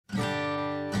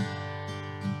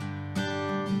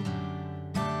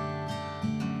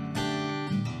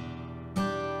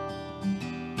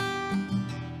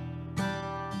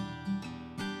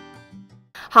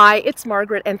Hi, it's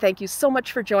Margaret, and thank you so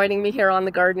much for joining me here on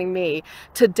the Gardening Me.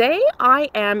 Today I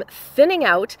am thinning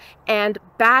out and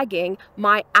bagging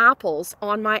my apples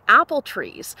on my apple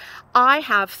trees. I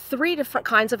have three different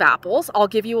kinds of apples. I'll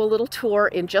give you a little tour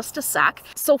in just a sec.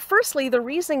 So firstly, the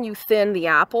reason you thin the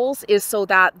apples is so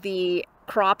that the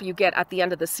crop you get at the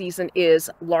end of the season is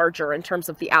larger in terms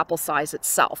of the apple size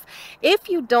itself. If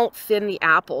you don't thin the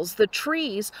apples, the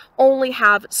trees only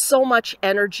have so much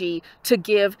energy to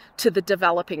give to the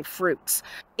developing fruits.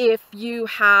 If you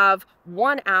have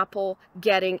one apple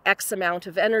getting X amount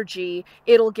of energy,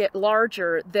 it'll get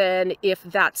larger than if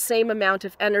that same amount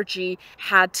of energy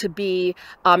had to be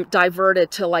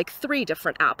diverted to like three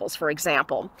different apples, for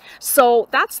example. So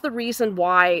that's the reason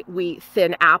why we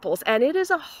thin apples, and it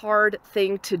is a hard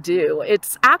thing to do.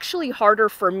 It's actually harder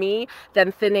for me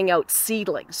than thinning out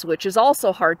seedlings, which is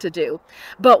also hard to do.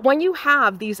 But when you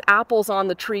have these apples on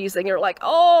the trees and you're like,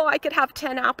 oh, I could have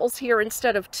 10 apples here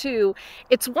instead of 2,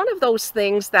 it's one of those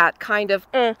things that kind of,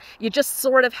 you just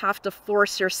sort of have to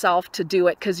force yourself to do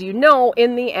it because you know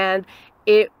in the end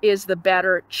it is the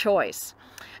better choice.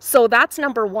 So that's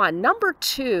number one. Number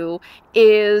two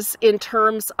is in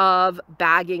terms of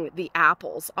bagging the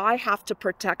apples. I have to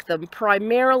protect them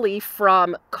primarily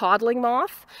from codling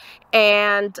moth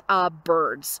and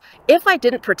birds. If I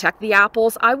didn't protect the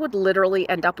apples, I would literally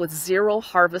end up with zero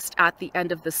harvest at the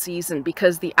end of the season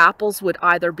because the apples would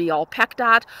either be all pecked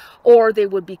at or they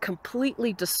would be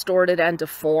completely distorted and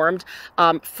deformed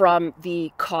from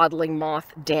the codling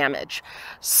moth damage.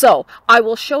 So I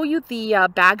will show you the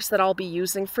bags that I'll be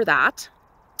using for that.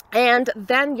 And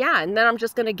then I'm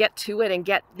just going to get to it and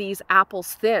get these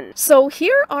apples thin. So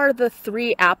here are the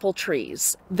three apple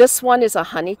trees. This one is a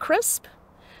Honeycrisp.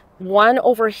 One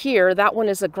over here, that one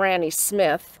is a Granny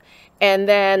Smith. And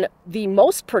then the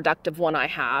most productive one I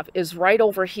have is right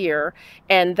over here.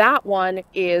 And that one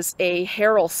is a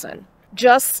Haralson.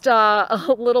 Just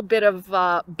a little bit of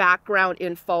background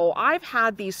info. I've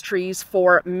had these trees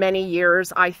for many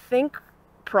years. I think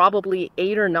probably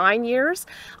 8 or 9 years.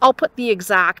 I'll put the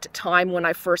exact time when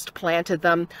I first planted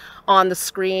them on the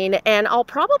screen, and I'll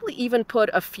probably even put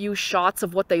a few shots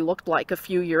of what they looked like a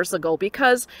few years ago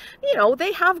because, you know,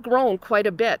 they have grown quite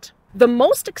a bit. The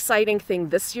most exciting thing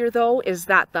this year, though, is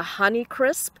that the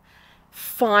Honeycrisp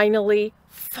finally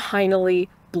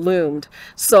bloomed.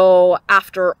 So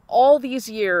after all these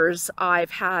years,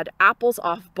 I've had apples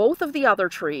off both of the other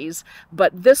trees,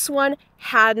 but this one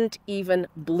hadn't even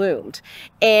bloomed.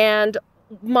 And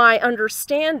my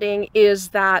understanding is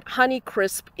that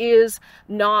Honeycrisp is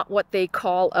not what they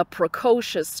call a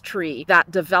precocious tree that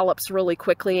develops really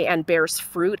quickly and bears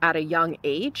fruit at a young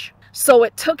age. So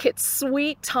it took its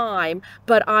sweet time,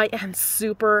 but I am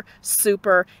super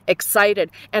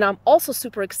excited. And I'm also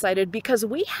super excited because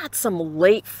we had some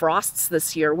late frosts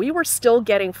this year. We were still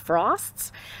getting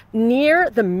frosts near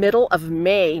the middle of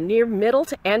May, near middle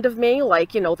to end of May,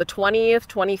 like, you know, the 20th,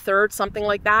 23rd, something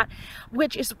like that,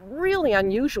 which is really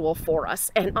unusual for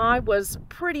us. And I was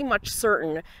pretty much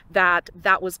certain that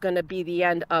that was going to be the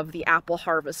end of the apple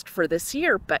harvest for this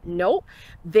year. But no,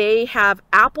 they have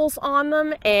apples on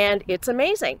them and it's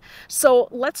amazing. So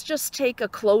let's just take a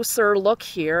closer look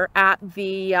here at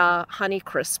the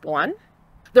Honeycrisp one.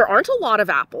 There aren't a lot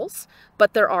of apples,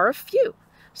 but there are a few.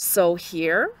 So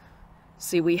here,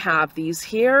 see, we have these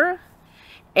here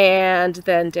and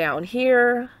then down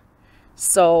here.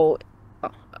 So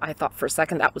I thought for a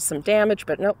second that was some damage,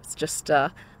 but no, it's just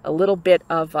a little bit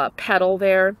of a petal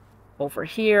there. Over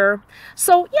here.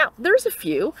 So yeah, there's a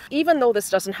few. Even though this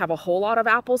doesn't have a whole lot of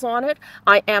apples on it,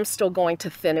 I am still going to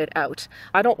thin it out.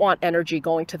 I don't want energy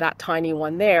going to that tiny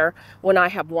one there when I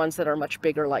have ones that are much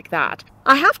bigger like that.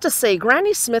 I have to say,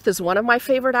 Granny Smith is one of my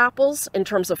favorite apples in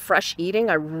terms of fresh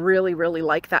eating. I really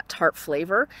like that tart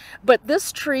flavor, but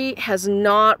this tree has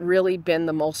not really been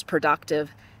the most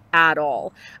productive at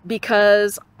all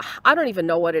because I don't even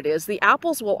know what it is. The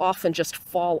apples will often just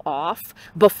fall off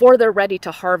before they're ready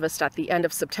to harvest at the end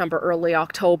of September, early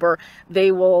October.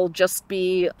 They will just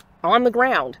be on the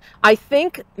ground. I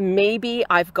think maybe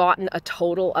I've gotten a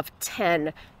total of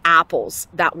 10 apples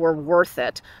that were worth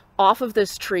it off of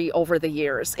this tree over the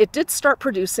years. It did start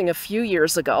producing a few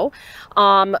years ago,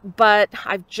 but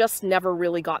I've just never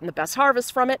really gotten the best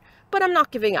harvest from it, but I'm not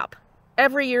giving up.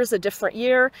 Every year is a different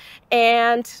year,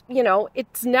 and you know,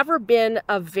 it's never been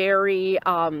a very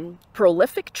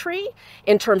prolific tree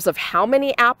in terms of how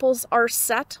many apples are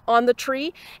set on the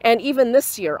tree. And even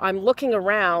this year I'm looking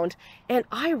around and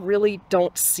I really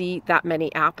don't see that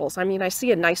many apples. I mean, I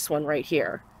see a nice one right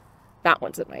here. That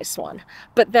one's a nice one,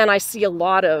 but then I see a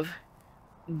lot of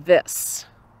this.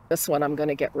 This one I'm going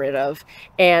to get rid of.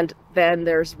 And then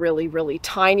there's really, really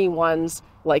tiny ones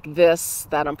like this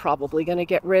that I'm probably going to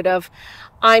get rid of.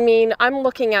 I mean, I'm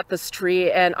looking at this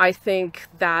tree and I think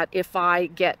that if I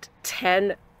get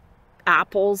 10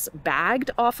 apples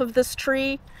bagged off of this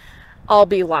tree, I'll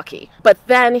be lucky. But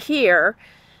then here,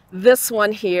 this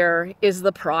one here is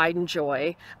the pride and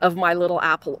joy of my little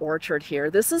apple orchard here.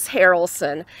 This is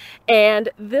Haralson, and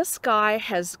this guy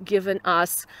has given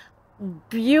us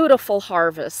beautiful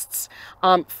harvests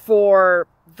for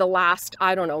the last,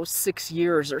 I don't know, 6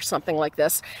 years or something like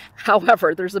this.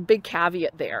 However, there's a big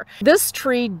caveat there. This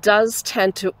tree does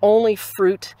tend to only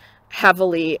fruit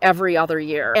heavily every other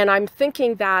year. And I'm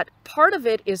thinking that part of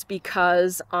it is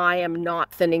because I am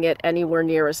not thinning it anywhere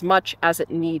near as much as it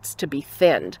needs to be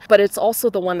thinned. But it's also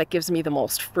the one that gives me the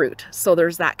most fruit. So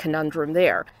there's that conundrum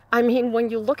there. I mean, when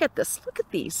you look at this, look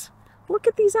at these. Look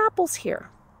at these apples here.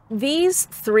 These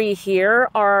 3 here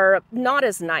are not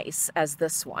as nice as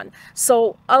this one.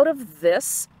 So out of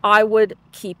this, I would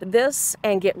keep this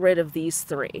and get rid of these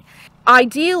 3.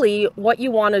 Ideally, what you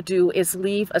want to do is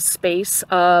leave a space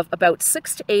of about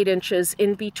 6 to 8 inches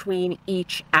in between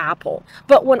each apple.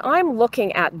 But when I'm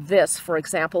looking at this, for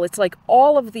example, it's like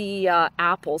all of the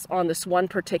apples on this one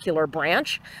particular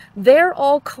branch, they're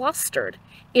all clustered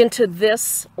into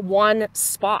this one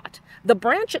spot. The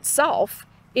branch itself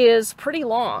is pretty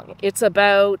long. It's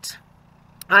about,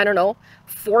 I don't know,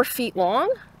 4 feet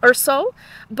long or so,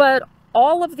 but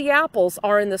all of the apples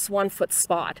are in this 1 foot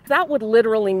spot. That would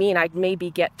literally mean I'd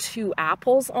maybe get 2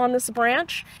 apples on this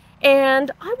branch, and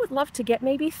I would love to get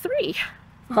maybe 3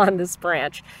 on this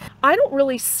branch. I don't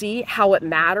really see how it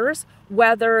matters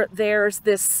whether there's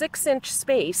this 6-inch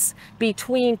space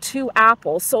between 2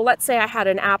 apples. So let's say I had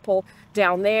an apple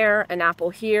down there, an apple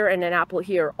here, and an apple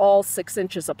here, all 6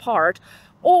 inches apart.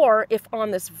 Or if on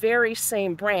this very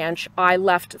same branch, I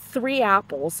left 3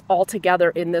 apples all together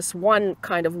in this one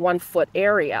kind of 1 foot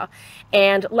area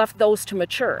and left those to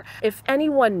mature. If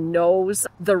anyone knows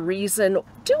the reason,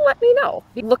 do let me know.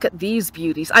 Look at these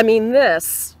beauties. I mean,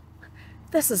 this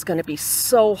is going to be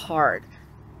so hard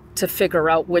to figure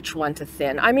out which one to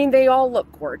thin. I mean, they all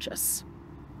look gorgeous.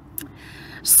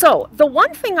 So the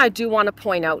one thing I do want to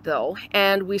point out though,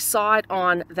 and we saw it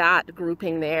on that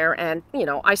grouping there, and you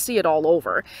know, I see it all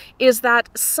over, is that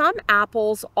some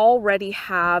apples already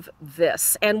have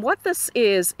this. And what this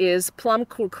is plum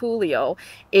curculio.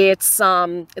 It's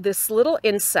this little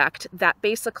insect that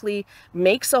basically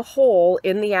makes a hole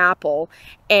in the apple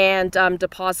and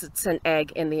deposits an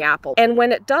egg in the apple. And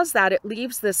when it does that, it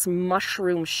leaves this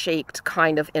mushroom-shaped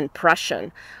kind of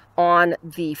impression on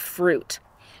the fruit.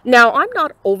 Now, I'm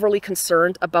not overly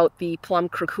concerned about the plum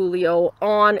curculio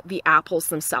on the apples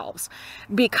themselves,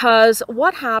 because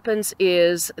what happens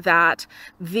is that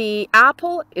the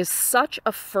apple is such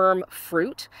a firm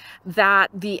fruit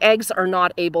that the eggs are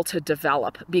not able to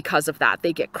develop because of that.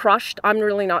 They get crushed. I'm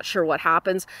really not sure what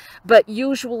happens, but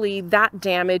usually that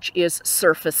damage is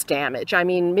surface damage. I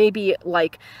mean, maybe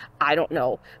like, I don't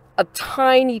know, a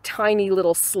tiny, tiny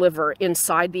little sliver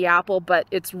inside the apple, but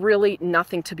it's really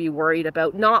nothing to be worried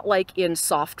about. Not like in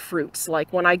soft fruits.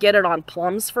 Like when I get it on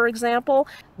plums, for example,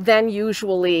 then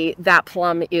usually that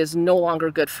plum is no longer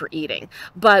good for eating.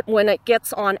 But when it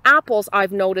gets on apples,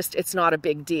 I've noticed it's not a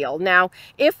big deal. Now,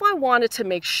 if I wanted to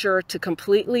make sure to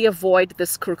completely avoid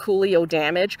this curculio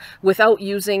damage without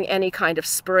using any kind of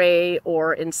spray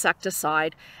or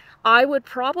insecticide, I would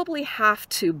probably have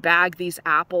to bag these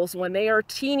apples when they are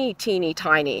teeny, teeny,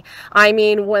 tiny. I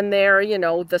mean, when they're, you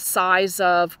know, the size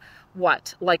of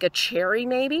what, like a cherry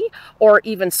maybe, or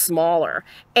even smaller.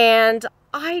 And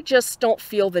I just don't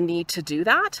feel the need to do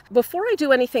that. Before I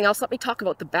do anything else, let me talk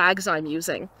about the bags I'm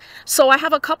using. So I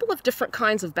have a couple of different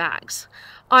kinds of bags.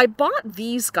 I bought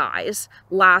these guys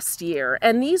last year,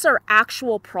 and these are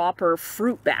actual proper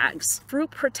fruit bags, fruit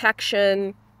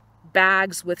protection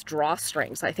bags with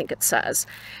drawstrings, I think it says.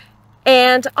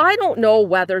 And I don't know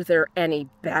whether they're any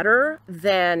better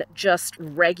than just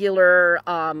regular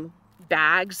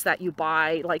bags that you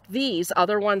buy. Like these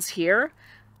other ones here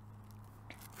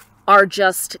are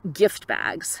just gift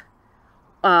bags.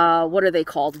 What are they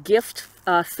called?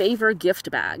 Favor gift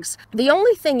bags. The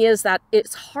only thing is that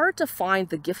it's hard to find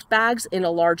the gift bags in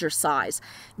a larger size.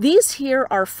 These here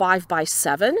are 5 by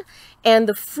 7, and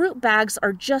the fruit bags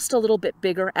are just a little bit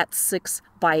bigger at 6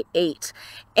 by 8.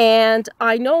 And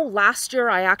I know last year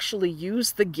I actually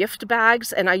used the gift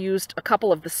bags and I used a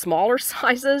couple of the smaller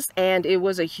sizes and it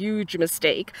was a huge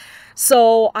mistake.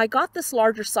 So I got this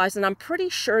larger size and I'm pretty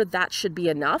sure that should be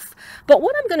enough. But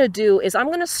what I'm going to do is I'm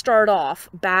going to start off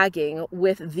bagging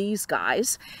with these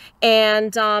guys.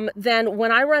 And then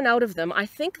when I run out of them, I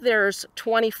think there's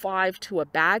 25 to a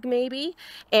bag maybe,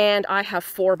 and I have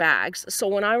 4 bags. So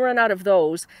when I run out of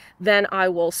those, then I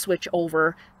will switch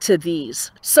over to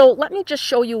these. So let me just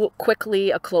show you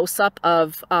quickly a close-up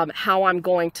of how I'm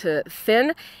going to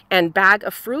thin and bag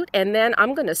a fruit, and then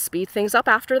I'm going to speed things up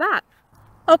after that.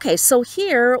 Okay, so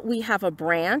here we have a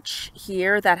branch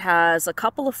here that has a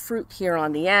couple of fruit here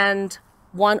on the end,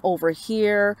 one over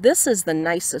here. This is the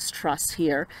nicest truss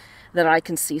here that I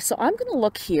can see. So I'm going to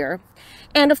look here.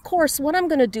 And of course, what I'm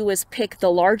going to do is pick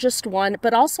the largest one,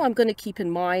 but also I'm going to keep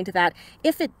in mind that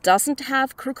if it doesn't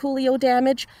have curculio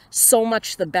damage, so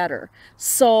much the better.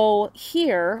 So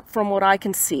here, from what I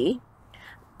can see,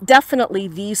 definitely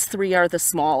these 3 are the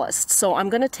smallest. So I'm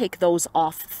going to take those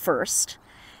off first.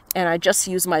 And I just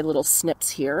use my little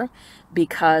snips here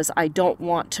because I don't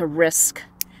want to risk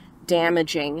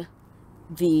damaging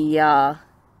the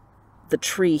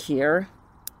tree here.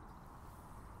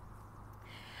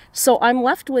 So I'm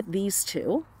left with these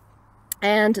 2,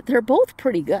 and they're both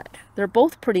pretty good. They're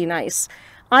both pretty nice.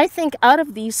 I think out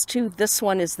of these 2, this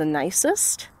one is the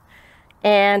nicest,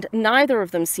 and neither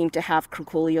of them seem to have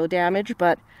curculio damage,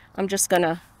 but I'm just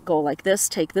gonna go like this,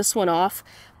 take this one off.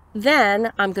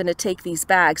 Then I'm going to take these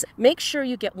bags. Make sure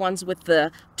you get ones with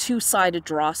the 2-sided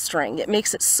drawstring. It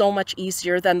makes it so much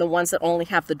easier than the ones that only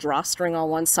have the drawstring on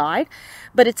one side.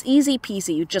 But it's easy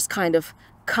peasy. You just kind of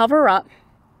cover up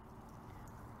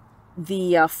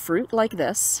the fruit like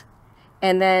this,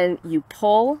 and then you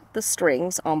pull the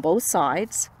strings on both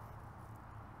sides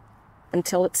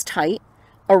until it's tight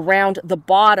around the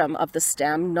bottom of the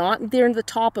stem, not near the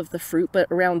top of the fruit, but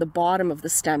around the bottom of the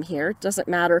stem here. It doesn't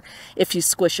matter if you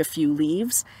squish a few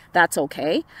leaves, that's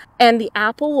okay. And the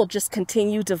apple will just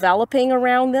continue developing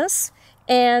around this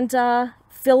and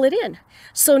fill it in.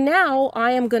 So now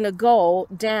I am going to go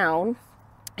down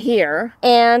here,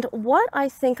 and what I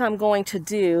think I'm going to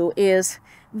do is,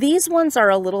 these ones are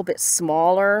a little bit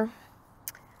smaller.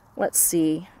 Let's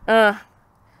see.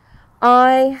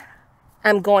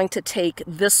 I'm going to take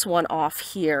this one off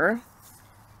here.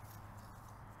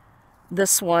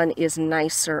 This one is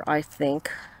nicer, I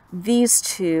think. These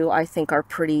 2, I think, are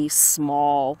pretty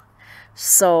small.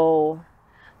 So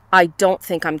I don't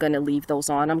think I'm going to leave those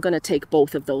on. I'm going to take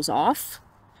both of those off.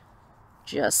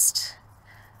 Just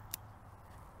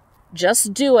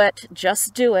do it.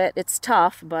 Just do it. It's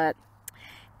tough, but...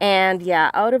 And yeah,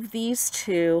 out of these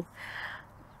 2...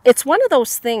 It's one of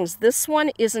those things, this one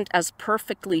isn't as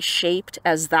perfectly shaped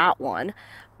as that one,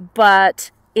 but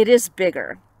it is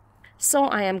bigger. So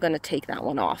I am going to take that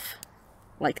one off,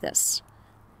 like this.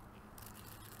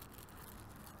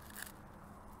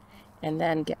 And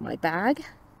then get my bag.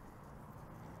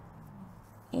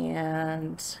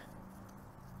 And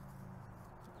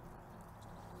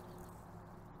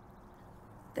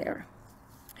there.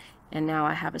 And now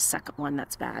I have a second one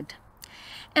that's bagged.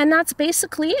 And that's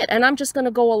basically it. And I'm just going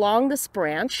to go along this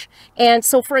branch. And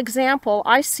so, for example,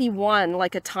 I see one,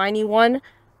 like a tiny one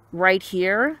right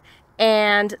here.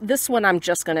 And this one I'm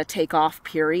just going to take off,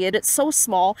 period. It's so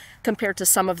small compared to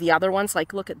some of the other ones.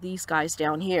 Like, look at these guys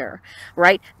down here,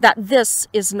 right? That this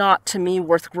is not, to me,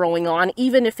 worth growing on.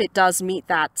 Even if it does meet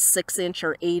that 6-inch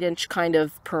or 8-inch kind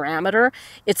of parameter,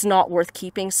 it's not worth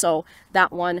keeping. So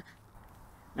that one,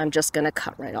 I'm just going to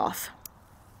cut right off.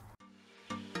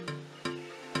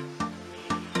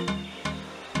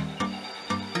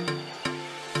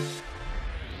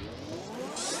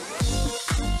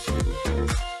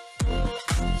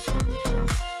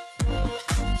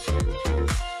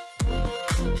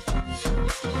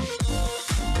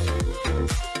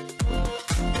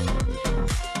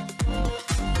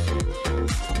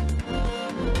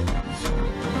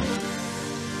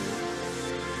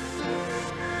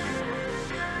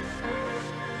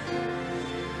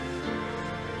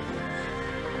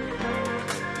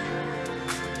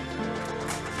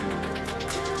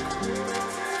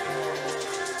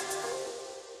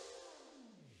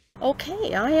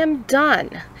 Okay, I am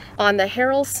done. On the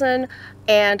Haralson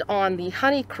and on the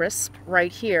Honeycrisp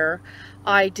right here,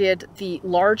 I did the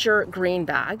larger green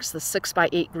bags, the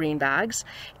 6x8 green bags.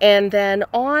 And then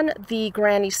on the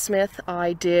Granny Smith,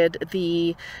 I did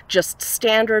the just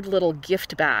standard little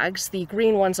gift bags. The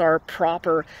green ones are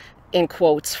proper, in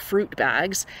quotes, fruit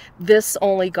bags. This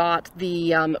only got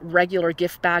the regular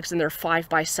gift bags, and they're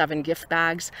 5x7 gift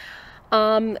bags.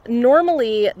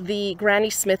 Normally the Granny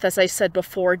Smith, as I said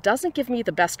before, doesn't give me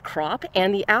the best crop,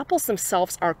 and the apples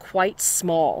themselves are quite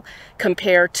small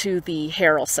compared to the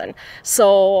Haralson.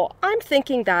 So I'm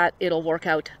thinking that it'll work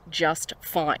out just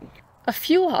fine. A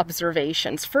few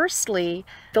observations. Firstly,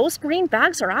 those green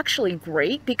bags are actually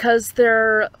great because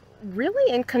they're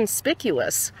really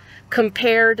inconspicuous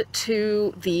compared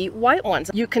to the white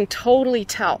ones. You can totally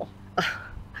tell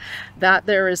that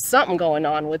there is something going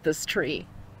on with this tree,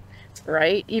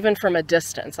 right? Even from a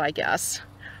distance, I guess.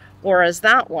 Whereas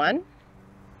that one,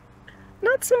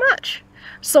 not so much.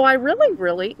 So I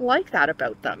really like that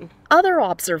about them. Other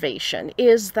observation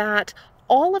is that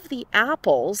all of the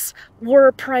apples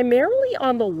were primarily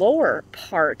on the lower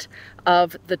part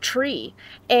of the tree.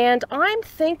 And I'm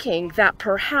thinking that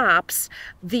perhaps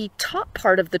the top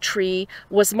part of the tree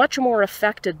was much more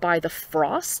affected by the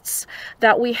frosts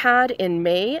that we had in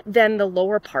May than the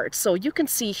lower part. So you can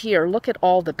see here, look at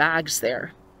all the bags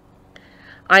there.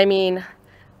 I mean,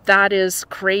 that is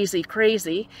crazy.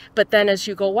 But then as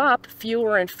you go up,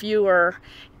 fewer and fewer.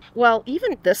 Well,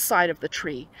 even this side of the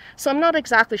tree. So I'm not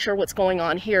exactly sure what's going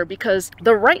on here because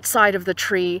the right side of the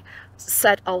tree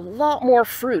set a lot more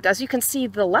fruit. As you can see,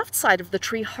 the left side of the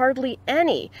tree, hardly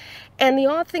any. And the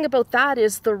odd thing about that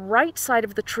is the right side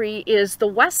of the tree is the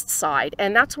west side,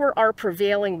 and that's where our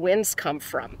prevailing winds come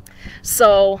from.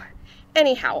 So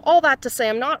anyhow, all that to say,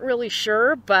 I'm not really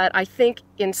sure, but I think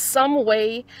in some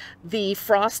way the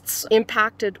frosts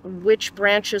impacted which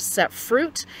branches set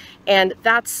fruit, and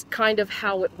that's kind of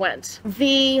how it went.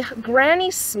 The Granny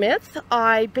Smith,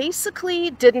 I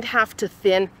basically didn't have to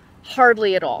thin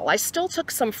hardly at all. I still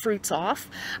took some fruits off,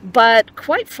 but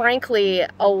quite frankly,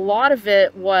 a lot of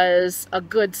it was a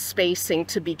good spacing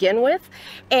to begin with.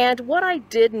 And what I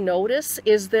did notice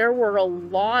is there were a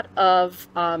lot of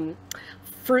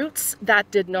fruits that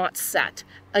did not set.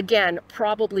 Again,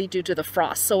 probably due to the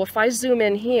frost. So if I zoom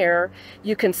in here,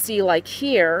 you can see like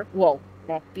here, well,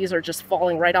 these are just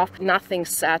falling right off. Nothing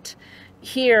set.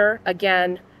 Here,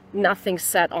 again, nothing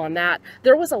set on that.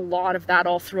 There was a lot of that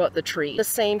all throughout the tree. The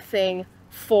same thing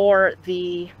for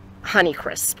the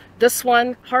Honeycrisp. This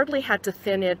one hardly had to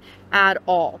thin it at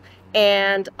all.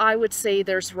 And I would say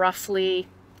there's roughly,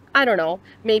 I don't know,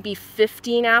 maybe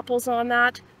 15 apples on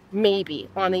that, maybe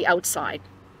on the outside.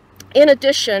 In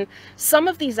addition, some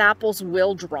of these apples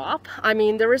will drop. I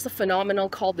mean, there is a phenomenon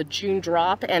called the June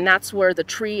drop, and that's where the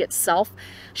tree itself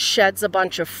sheds a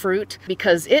bunch of fruit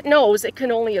because it knows it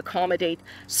can only accommodate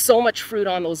so much fruit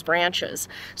on those branches.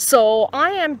 So I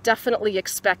am definitely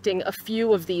expecting a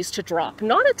few of these to drop.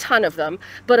 Not a ton of them,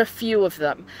 but a few of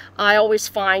them. I always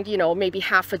find, you know, maybe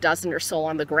half a dozen or so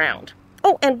on the ground.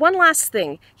 Oh, and one last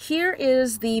thing. Here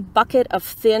is the bucket of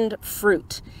thinned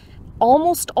fruit.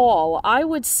 Almost all, I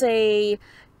would say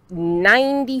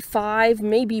 95,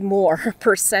 maybe more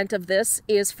 % of this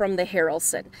is from the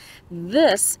Haralson.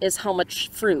 This is how much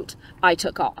fruit I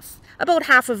took off. About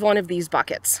half of one of these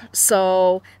buckets.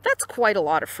 So that's quite a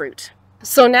lot of fruit.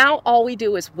 So now all we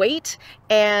do is wait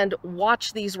and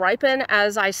watch these ripen.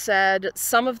 As I said,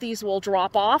 some of these will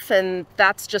drop off, and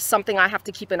that's just something I have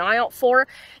to keep an eye out for.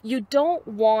 You don't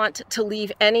want to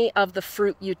leave any of the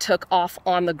fruit you took off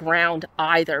on the ground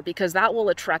either, because that will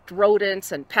attract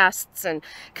rodents and pests and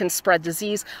can spread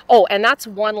disease. Oh, and that's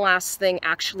one last thing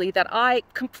actually that I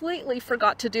completely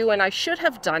forgot to do, and I should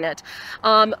have done it.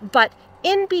 But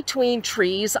in between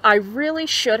trees, I really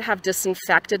should have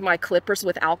disinfected my clippers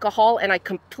with alcohol, and I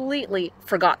completely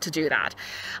forgot to do that.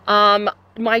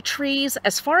 My trees,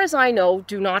 as far as I know,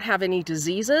 do not have any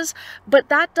diseases, but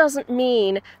that doesn't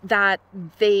mean that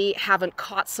they haven't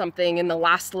caught something in the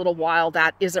last little while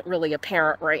that isn't really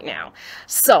apparent right now.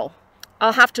 So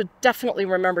I'll have to definitely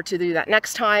remember to do that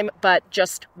next time, but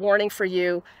just warning for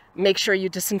you, make sure you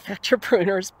disinfect your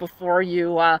pruners before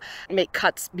you make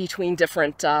cuts between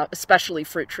different, especially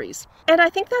fruit trees. And I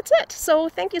think that's it. So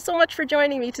thank you so much for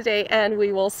joining me today, and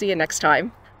we will see you next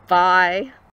time. Bye.